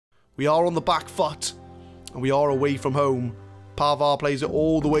We are on the back foot, and we are away from home. Pavard plays it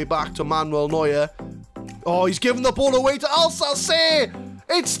all the way back to Manuel Neuer. Oh, he's given the ball away to Alsace.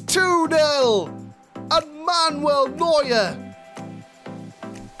 It's 2-0. And Manuel Neuer.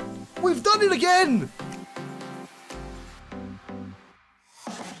 We've done it again.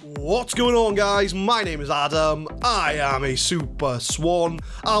 What's going on, guys? My name is Adam. I am a Super Swan,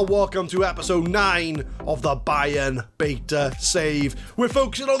 and welcome to episode 9 of the Bayern Beta Save. We're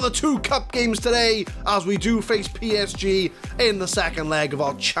focusing on the 2 cup games today as we do face PSG in the second leg of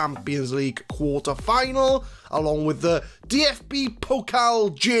our Champions League quarter-final, along with the DFB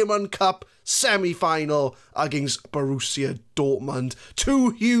Pokal German Cup Semi Final against Borussia Dortmund.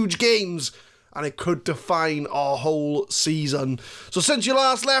 2 huge games, and it could define our whole season. So since you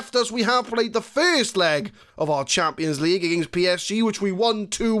last left us, we have played the first leg of our Champions League against PSG, which we won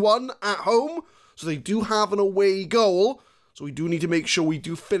 2-1 at home. So they do have an away goal. So we do need to make sure we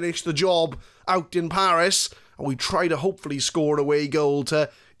do finish the job out in Paris. And we try to hopefully score an away goal to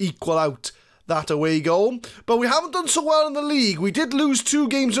equal out that away goal. But we haven't done so well in the league. We did lose 2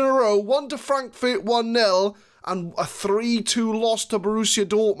 games in a row. One to Frankfurt 1-0. And a 3-2 loss to Borussia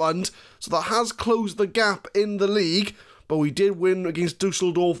Dortmund. So that has closed the gap in the league. But we did win against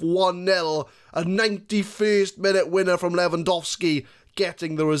Dusseldorf 1-0. A 91st minute winner from Lewandowski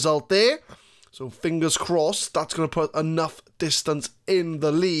getting the result there. So fingers crossed that's going to put enough distance in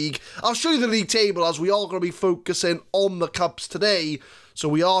the league. I'll show you the league table as we are going to be focusing on the cups today. So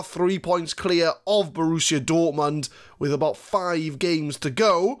we are 3 points clear of Borussia Dortmund with about 5 games to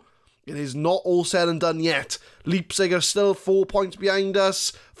go. It is not all said and done yet. Leipzig are still 4 points behind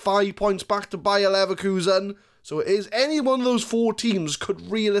us, 5 points back to Bayer Leverkusen. So it is any one of those 4 teams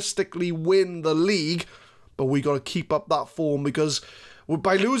could realistically win the league, but we got to keep up that form because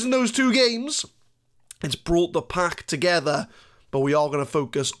by losing those 2 games, it's brought the pack together. But we are going to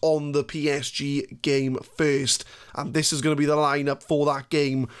focus on the PSG game first. And this is going to be the lineup for that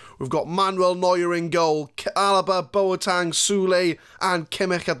game. We've got Manuel Neuer in goal, Alaba, Boateng, Soule and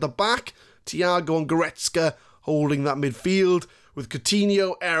Kimmich at the back. Thiago and Goretzka holding that midfield, with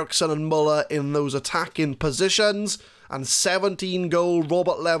Coutinho, Eriksen and Müller in those attacking positions. And 17-goal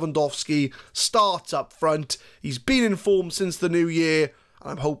Robert Lewandowski starts up front. He's been in form since the new year,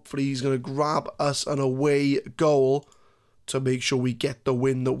 and hopefully he's going to grab us an away goal to make sure we get the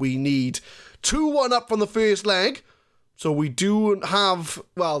win that we need. 2-1 up from the first leg. So we do have,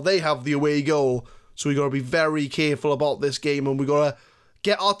 well, they have the away goal. So we got to be very careful about this game, and we got to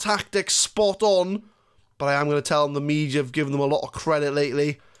get our tactics spot on. But I am going to tell them the media have given them a lot of credit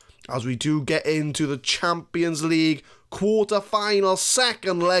lately, as we do get into the Champions League quarter-final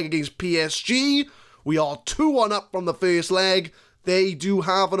second leg against PSG. We are 2-1 up from the first leg. They do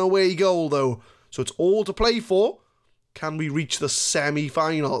have an away goal though, so it's all to play for. Can we reach the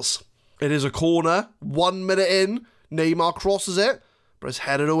semi-finals? It is a corner, 1 minute in, Neymar crosses it, but it's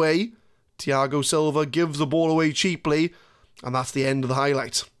headed away. Thiago Silva gives the ball away cheaply, and that's the end of the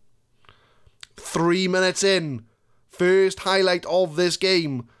highlight. 3 minutes in, first highlight of this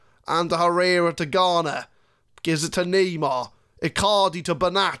game. Ander Herrera to Garner, gives it to Neymar. Icardi to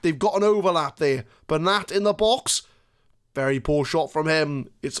Bernat, they've got an overlap there. Bernat in the box, very poor shot from him.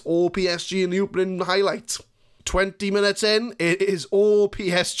 It's all PSG in the opening highlight. 20 minutes in, it is all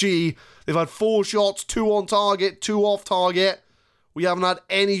PSG. They've had 4 shots, 2 on target, 2 off target. We haven't had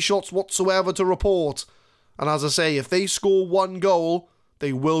any shots whatsoever to report. And as I say, if they score 1 goal,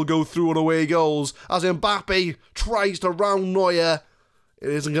 they will go through on away goals. As Mbappe tries to round Neuer, it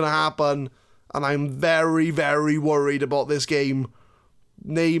isn't going to happen. And I'm very, very worried about this game.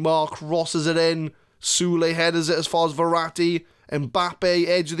 Neymar crosses it in. Soule headers it as far as Verratti. Mbappe,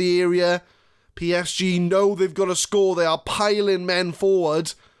 edge of the area. PSG know they've got to score. They are piling men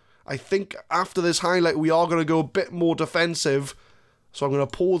forward. I think after this highlight, we are going to go a bit more defensive. So I'm going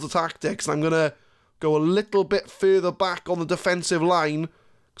to pause the tactics, and I'm going to go a little bit further back on the defensive line,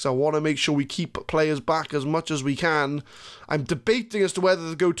 because I want to make sure we keep players back as much as we can. I'm debating as to whether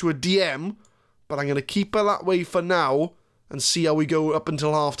to go to a DM, but I'm going to keep it that way for now and see how we go up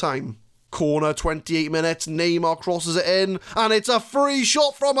until half-time. Corner, 28 minutes, Neymar crosses it in, and it's a free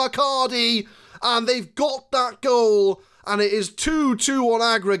shot from Icardi, and they've got that goal, and it is 2-2 on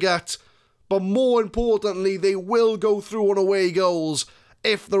aggregate, but more importantly, they will go through on away goals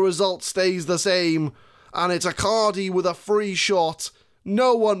if the result stays the same, and it's Icardi with a free shot.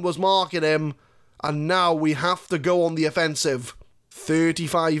 No one was marking him, and now we have to go on the offensive.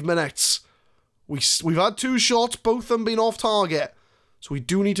 35 minutes. We've had 2 shots, both of them been off target. So we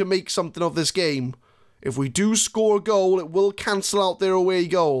do need to make something of this game. If we do score a goal, it will cancel out their away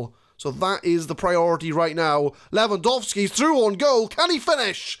goal. So that is the priority right now. Lewandowski's through on goal. Can he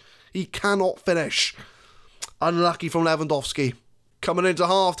finish? He cannot finish. Unlucky from Lewandowski. Coming into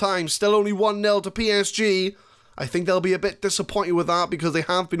half-time, still only 1-0 to PSG. I think they'll be a bit disappointed with that because they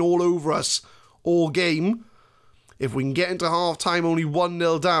have been all over us all game. If we can get into half-time only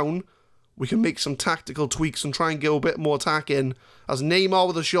 1-0 down, we can make some tactical tweaks and try and get a bit more attack in. As Neymar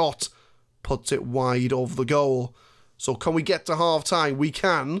with a shot puts it wide of the goal. So can we get to half-time? We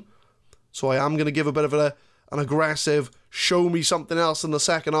can. So I am going to give a bit of an aggressive, show me something else in the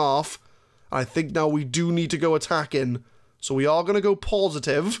second half. I think now we do need to go attacking. So we are going to go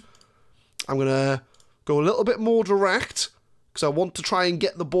positive. I'm going to go a little bit more direct because I want to try and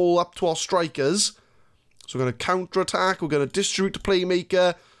get the ball up to our strikers. So we're going to counter-attack. We're going to distribute to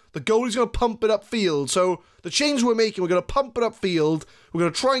playmaker. The goalie's going to pump it upfield. So the change we're making, we're going to pump it upfield. We're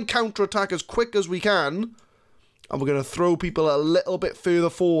going to try and counter-attack as quick as we can. And we're going to throw people a little bit further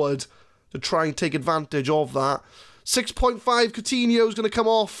forward to try and take advantage of that. 6.5 Coutinho is going to come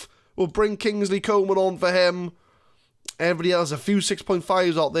off. We'll bring Kingsley Coman on for him. Everybody else, a few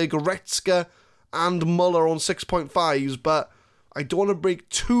 6.5s out there. Goretzka and Muller on 6.5s. But I don't want to break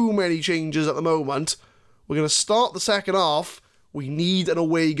too many changes at the moment. We're going to start the second half. We need an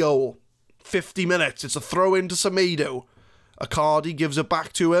away goal. 50 minutes. It's a throw into Semedo. Icardi gives it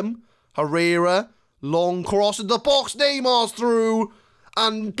back to him. Herrera. Long cross in the box. Neymar's through.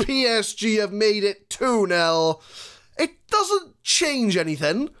 And PSG have made it 2-0. It doesn't change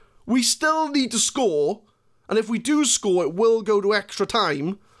anything. We still need to score. And if we do score, it will go to extra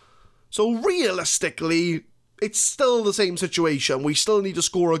time. So realistically, it's still the same situation. We still need to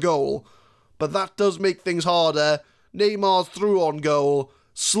score a goal. But that does make things harder. Neymar's through on goal.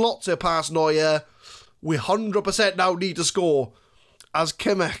 Slots it past Neuer. We 100% now need to score. As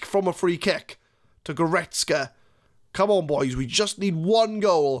Kimmich from a free kick to Goretzka. Come on, boys. We just need one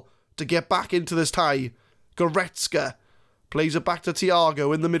goal to get back into this tie. Goretzka plays it back to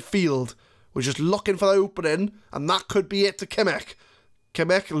Thiago in the midfield. We're just looking for the opening, and that could be it to Kimmich.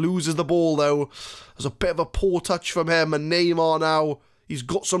 Kimmich loses the ball, though. There's a bit of a poor touch from him, and Neymar now, he's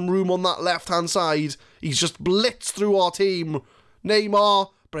got some room on that left-hand side. He's just blitzed through our team.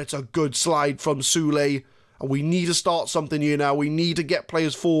 Neymar, but it's a good slide from Sule. And we need to start something here now. We need to get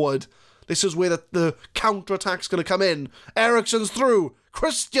players forward. This is where the counter-attack's going to come in. Eriksen's through.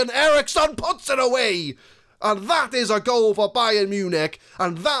 Christian Eriksen puts it away. And that is a goal for Bayern Munich.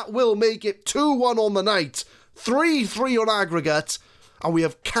 And that will make it 2-1 on the night. 3-3 on aggregate. And we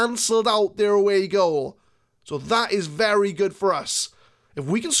have cancelled out their away goal. So that is very good for us. If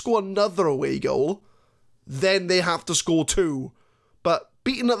we can score another away goal, then they have to score 2. But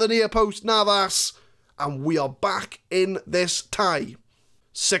beaten at the near post, Navas. And we are back in this tie.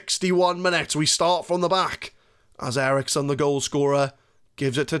 61 minutes. We start from the back. As Eriksen, the goal scorer,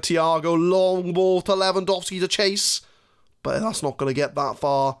 gives it to Thiago. Long ball to Lewandowski to chase. But that's not going to get that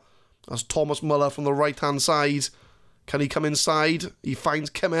far. As Thomas Muller from the right-hand side. Can he come inside? He finds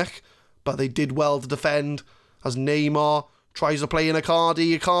Kimmich. But they did well to defend. As Neymar tries to play in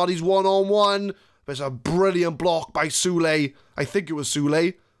Icardi. Icardi's one-on-one. There's a brilliant block by Sule. I think it was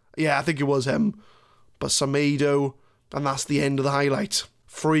Sule. Yeah, I think it was him. But Semedo. And that's the end of the highlight.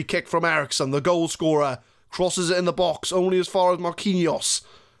 Free kick from Eriksen, the goal scorer. Crosses it in the box, only as far as Marquinhos.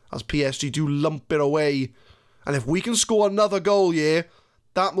 As PSG do lump it away. And if we can score another goal here,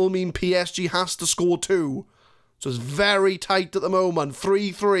 that will mean PSG has to score 2. So it's very tight at the moment.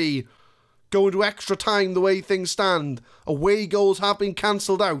 3-3. Going to extra time the way things stand. Away goals have been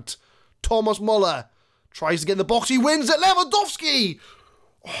cancelled out. Thomas Muller tries to get in the box. He wins it. Lewandowski!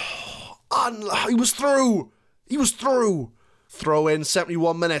 Oh, he was through. He was through. Throw in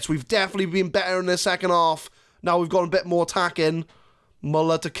 71 minutes. We've definitely been better in the second half. Now we've got a bit more attacking.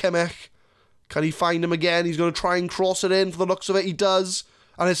 Muller to Kimmich. Can he find him again? He's going to try and cross it in. For the looks of it, he does.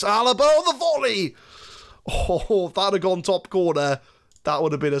 And it's Alaba on the volley. Oh, if that had gone top corner, that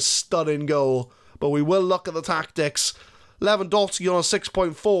would have been a stunning goal. But we will look at the tactics. Lewandowski on a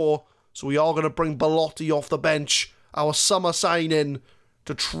 6.4. So we are going to bring Belotti off the bench. Our summer signing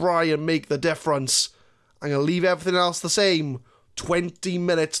to try and make the difference. I'm going to leave everything else the same. 20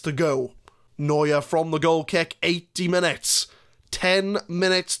 minutes to go. Neuer from the goal kick. 80 minutes. 10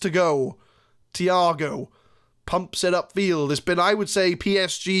 minutes to go. Thiago pumps it upfield. It's been, I would say,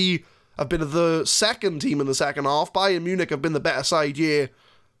 PSG have been the second team in the second half. Bayern Munich have been the better side here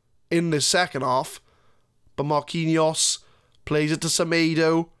in this second half. But Marquinhos plays it to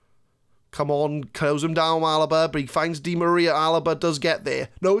Semedo. Come on, close him down, Alaba. But he finds Di Maria. Alaba does get there.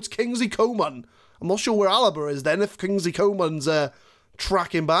 No, it's Kingsley Coman. I'm not sure where Alaba is then, if Kingsley Coman's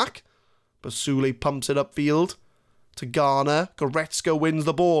tracking back. But Sule pumps it upfield to Garner. Goretzka wins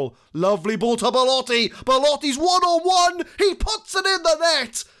the ball. Lovely ball to Belotti. Belotti's one-on-one. He puts it in the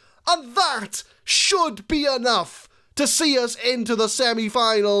net. And that should be enough to see us into the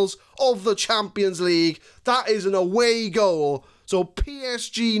semi-finals of the Champions League. That is an away goal. So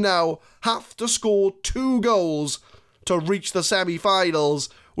PSG now have to score 2 goals to reach the semi-finals.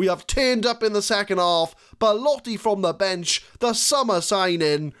 We have turned up in the second half. Belotti from the bench, the summer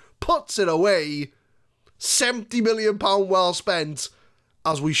signing, puts it away. £70 million well spent,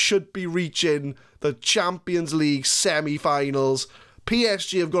 as we should be reaching the Champions League semi-finals.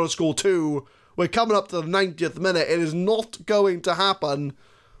 PSG have got to score 2. We're coming up to the 90th minute. It is not going to happen.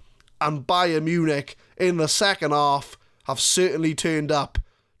 And Bayern Munich in the second half have certainly turned up.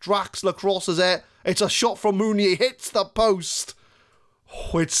 Draxler crosses it. It's a shot from Meunier, hits the post.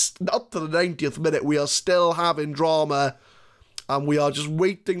 Oh, it's up to the 90th minute. We are still having drama. And we are just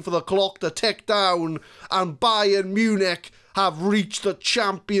waiting for the clock to tick down. And Bayern Munich have reached the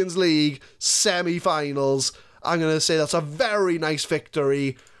Champions League semi-finals. I'm going to say that's a very nice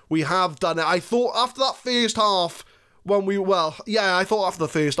victory. We have done it. I thought after that first half, I thought after the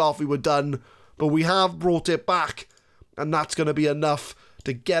first half we were done. But we have brought it back. And that's going to be enough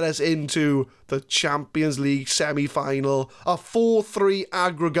to get us into the Champions League semi-final. A 4-3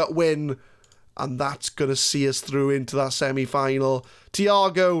 aggregate win. And that's going to see us through into that semi-final.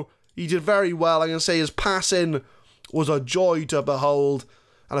 Thiago, he did very well. I'm going to say his passing was a joy to behold.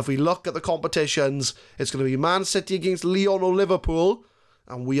 And if we look at the competitions, it's going to be Man City against Lyon or Liverpool.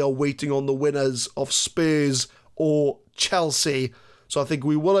 And we are waiting on the winners of Spurs or Chelsea. So I think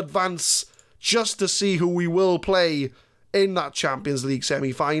we will advance just to see who we will play in that Champions League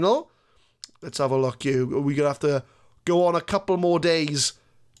semi-final. Let's have a look here. We're going to have to go on a couple more days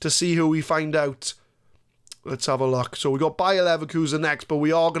to see who we find out. Let's have a look. So we got Bayer Leverkusen next, but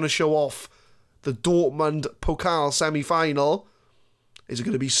we are going to show off the Dortmund Pokal Semi Final. Is it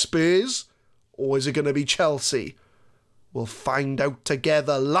going to be Spurs or is it going to be Chelsea? We'll find out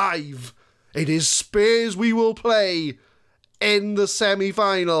together live. It is Spurs we will play in the semi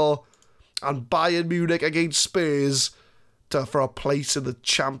final, and Bayern Munich against Spurs for a place in the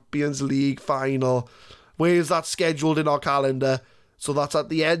Champions League final. Where's that scheduled in our calendar? So that's at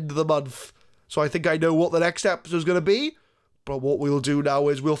the end of the month. So I think I know what the next episode is going to be. But what we'll do now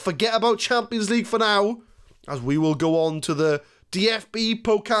is we'll forget about Champions League for now, as we will go on to the DFB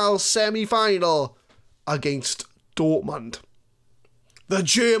Pokal Semi Final against Dortmund. The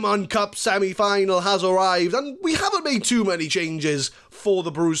German Cup Semi Final has arrived, and we haven't made too many changes for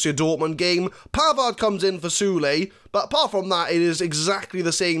the Borussia Dortmund game. Pavard comes in for Sule, but apart from that, it is exactly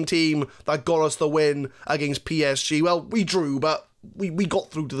the same team that got us the win against PSG. Well, we drew, but we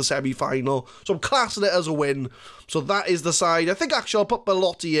got through to the semi-final, so I'm classing it as a win. So that is the side. I think actually I'll put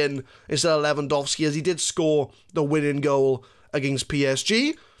Belotti in instead of Lewandowski, as he did score the winning goal against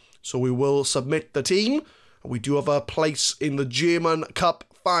PSG. So we will submit the team. We do have a place in the German Cup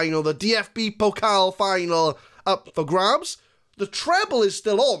final, the DFB Pokal final up for grabs. The treble is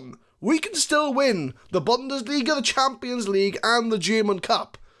still on. We can still win the Bundesliga, the Champions League, and the German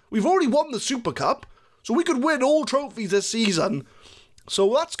Cup. We've already won the Super Cup, so we could win all trophies this season.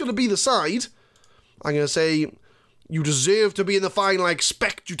 So that's going to be the side. I'm going to say, you deserve to be in the final. I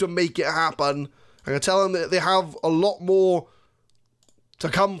expect you to make it happen. I'm going to tell them that they have a lot more to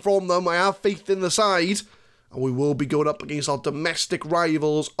come from them. I have faith in the side. And we will be going up against our domestic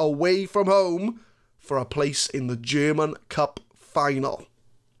rivals away from home for a place in the German Cup final.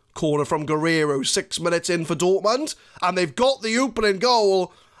 Corner from Guerrero, 6 minutes in for Dortmund. And they've got the opening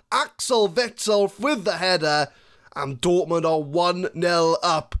goal. Axel Witsel with the header, and Dortmund are 1-0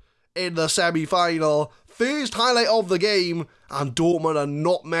 up in the semi-final. First highlight of the game, and Dortmund are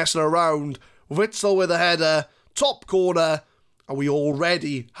not messing around. Witsel with a header, top corner, and we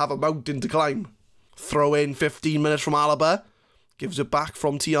already have a mountain to climb. Throw in 15 minutes from Alaba, gives it back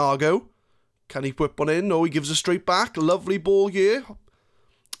from Thiago. Can he whip one in? No, he gives it straight back. Lovely ball here.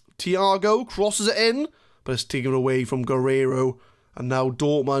 Thiago crosses it in, but it's taken away from Guerrero. And now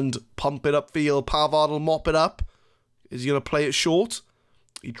Dortmund pump it upfield. Pavard will mop it up. Is he going to play it short?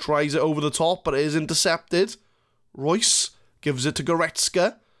 He tries it over the top, but it is intercepted. Royce gives it to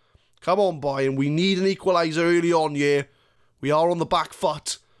Goretzka. Come on, Bayern. We need an equaliser early on here. We are on the back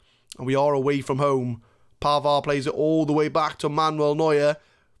foot, and we are away from home. Pavard plays it all the way back to Manuel Neuer.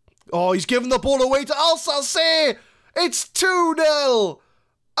 Oh, he's given the ball away to Alsace. It's 2-0.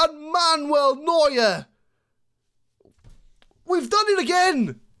 And Manuel Neuer. We've done it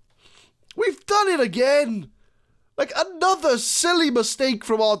again. We've done it again. Like, another silly mistake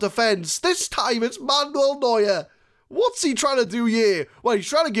from our defence. This time it's Manuel Neuer. What's he trying to do here? Well, he's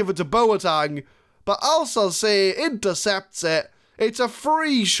trying to give it to Boateng, but Alsace intercepts it. It's a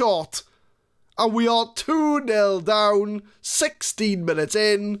free shot. And we are 2-0 down, 16 minutes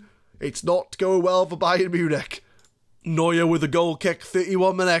in. It's not going well for Bayern Munich. Neuer with a goal kick,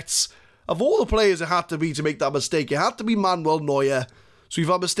 31 minutes. Of all the players it had to be to make that mistake, it had to be Manuel Neuer. So we've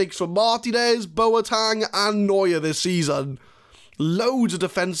had mistakes from Martinez, Boateng and Neuer this season. Loads of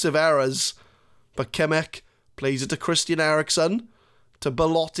defensive errors. But Kimmich plays it to Christian Eriksen, to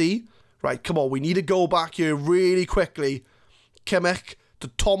Belotti. Right, come on, we need to go back here really quickly. Kimmich to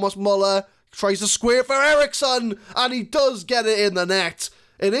Thomas Muller, tries to square for Eriksen, and he does get it in the net.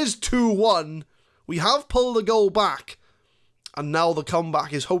 It is 2-1. We have pulled the goal back, and now the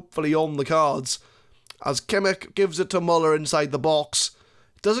comeback is hopefully on the cards. As Kimmich gives it to Muller inside the box.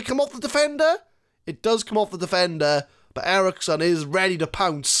 Does it come off the defender? It does come off the defender, but Eriksen is ready to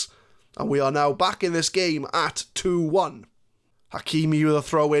pounce. And we are now back in this game at 2-1. Hakimi with a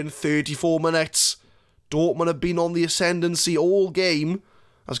throw-in, 34 minutes. Dortmund have been on the ascendancy all game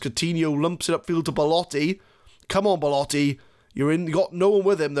as Coutinho lumps it upfield to Belotti. Come on, Belotti. You got no one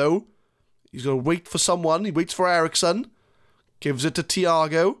with him, though. He's going to wait for someone. He waits for Eriksen. Gives it to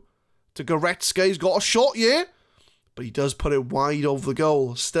Thiago. To Goretzka. He's got a shot, yeah. But he does put it wide over the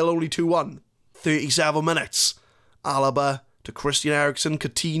goal. Still only 2-1. 37 minutes. Alaba to Christian Eriksen.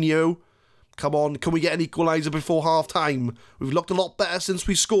 Coutinho. Come on, can we get an equaliser before half-time? We've looked a lot better since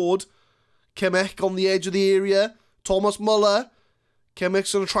we scored. Kimmich on the edge of the area. Thomas Muller.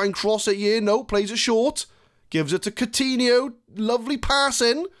 Kimmich's going to try and cross it here. No, plays it short. Gives it to Coutinho. Lovely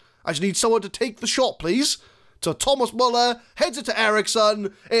passing. I just need someone to take the shot, please. To Thomas Muller. Heads it to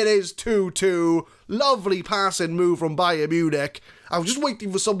Eriksen. It is 2-2. Lovely passing move from Bayern Munich. I was just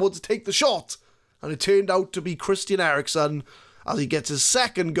waiting for someone to take the shot. And it turned out to be Christian Eriksen as he gets his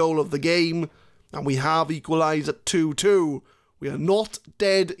second goal of the game. And we have equalised at 2-2. We are not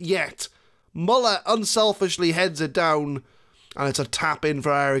dead yet. Muller unselfishly heads it down. And it's a tap in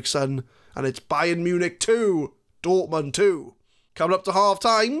for Eriksen. And it's Bayern Munich 2, Dortmund 2. Coming up to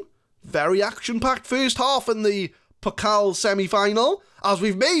half-time. Very action-packed first half in the Pokal Semi Final. As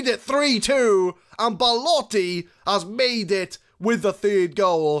we've made it 3-2. And Belotti has made it with the third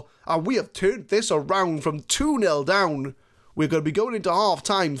goal. And we have turned this around from 2-0 down. We're going to be going into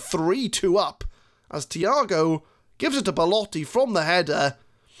half-time 3-2 up. As Thiago gives it to Belotti from the header.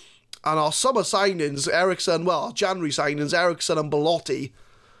 And our summer signings, Eriksen, well, our January signings, Eriksen and Belotti,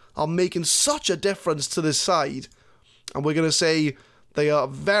 are making such a difference to this side. And we're going to say they are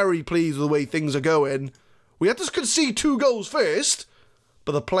very pleased with the way things are going. We had to concede 2 goals first,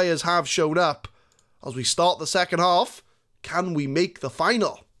 but the players have shown up. As we start the second half, can we make the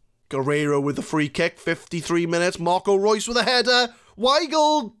final? Guerrero with the free kick, 53 minutes. Marco Reus with a header.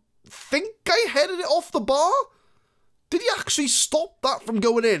 Weigl, think I headed it off the bar? Did he actually stop that from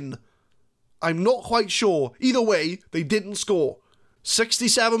going in? I'm not quite sure. Either way, they didn't score.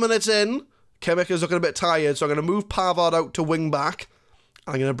 67 minutes in. Kimmich is looking a bit tired, so I'm going to move Pavard out to wing back.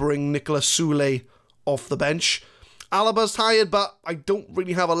 I'm going to bring Nicolas Soule off the bench. Alaba's tired, but I don't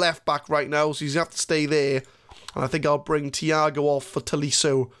really have a left back right now, so he's going to have to stay there. And I think I'll bring Thiago off for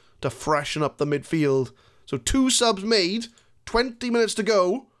Tolisso to freshen up the midfield. So 2 subs made, 20 minutes to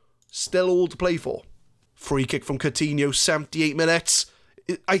go, still all to play for. Free kick from Coutinho, 78 minutes.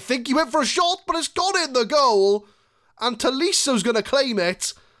 I think he went for a shot, but it's gone in the goal. And Tolisso's going to claim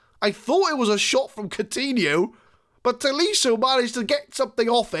it. I thought it was a shot from Coutinho, but Tolisso managed to get something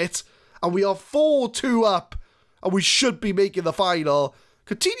off it. And we are 4-2 up, and we should be making the final.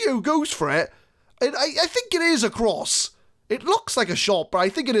 Coutinho goes for it. And I think it is a cross. It looks like a shot, but I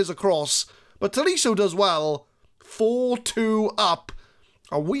think it is a cross. But Tolisso does well. 4-2 up.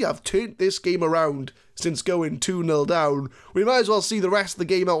 And we have turned this game around since going 2-0 down. We might as well see the rest of the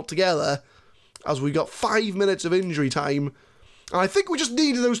game out together, as we got 5 minutes of injury time. And I think we just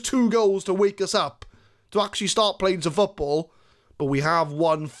needed those 2 goals to wake us up, to actually start playing some football. But we have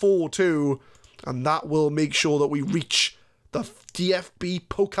won 4-2, and that will make sure that we reach the DFB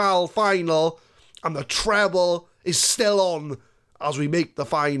Pokal final. And the treble is still on as we make the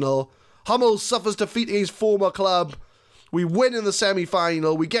final. Hummels suffers defeat in his former club. We win in the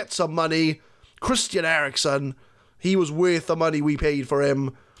semi-final. We get some money. Christian Eriksen, he was worth the money we paid for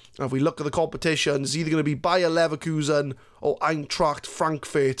him. And if we look at the competition, it's either going to be Bayer Leverkusen or Eintracht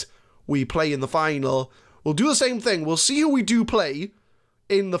Frankfurt we play in the final. We'll do the same thing. We'll see who we do play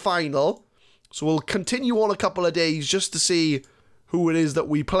in the final. So we'll continue on a couple of days just to see who it is that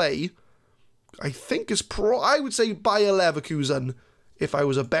we play. I think it's I would say Bayer Leverkusen if I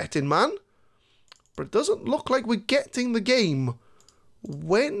was a betting man. But it doesn't look like we're getting the game.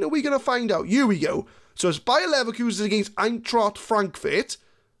 When are we going to find out? Here we go. So it's Bayer Leverkusen against Eintracht Frankfurt.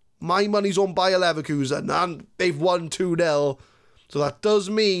 My money's on Bayer Leverkusen, and they've won 2-0. So that does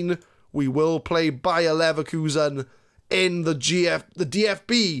mean we will play Bayer Leverkusen in the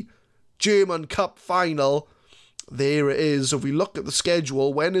DFB German Cup final. There it is. So if we look at the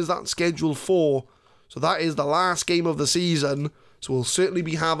schedule, when is that scheduled for? So that is the last game of the season. So we'll certainly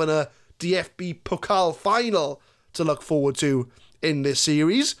be having a DFB Pokal final to look forward to in this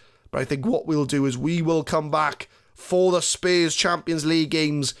series. But I think what we'll do is we will come back for the Spurs Champions League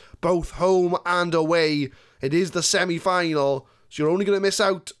games, both home and away. It is the semi-final, so you're only going to miss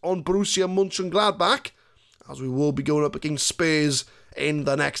out on Borussia Mönchengladbach, as we will be going up against Spurs in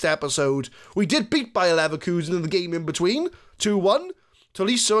the next episode. We did beat Bayer Leverkusen in the game in between, 2-1.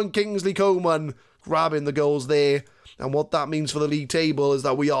 Tolisso and Kingsley Coman grabbing the goals there. And what that means for the league table is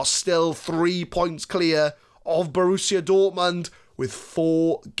that we are still 3 points clear of Borussia Dortmund with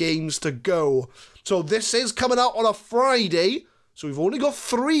 4 games to go. So this is coming out on a Friday, so we've only got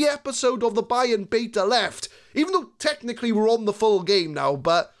 3 episodes of the Bayern Beta left, even though technically we're on the full game now,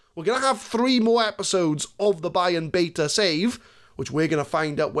 but we're going to have 3 more episodes of the Bayern Beta save, which we're going to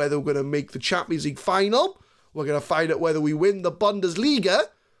find out whether we're going to make the Champions League final, we're going to find out whether we win the Bundesliga,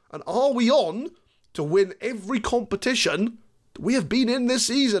 and are we on to win every competition that we have been in this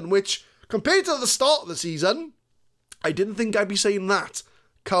season, which, compared to the start of the season, I didn't think I'd be saying that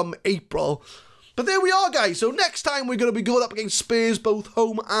come April. But there we are, guys. So next time we're going to be going up against Spurs, both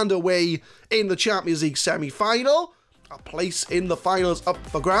home and away, in the Champions League semi-final. A place in the finals up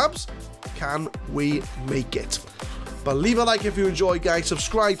for grabs. Can we make it? But leave a like if you enjoyed, guys.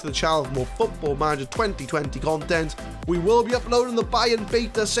 Subscribe to the channel for more Football Manager 2020 content. We will be uploading the Bayern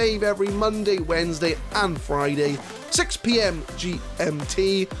Beta save every Monday, Wednesday and Friday, 6 PM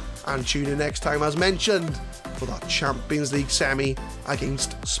GMT. And tune in next time, as mentioned, for that Champions League semi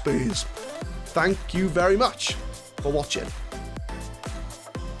against Spurs. Thank you very much for watching.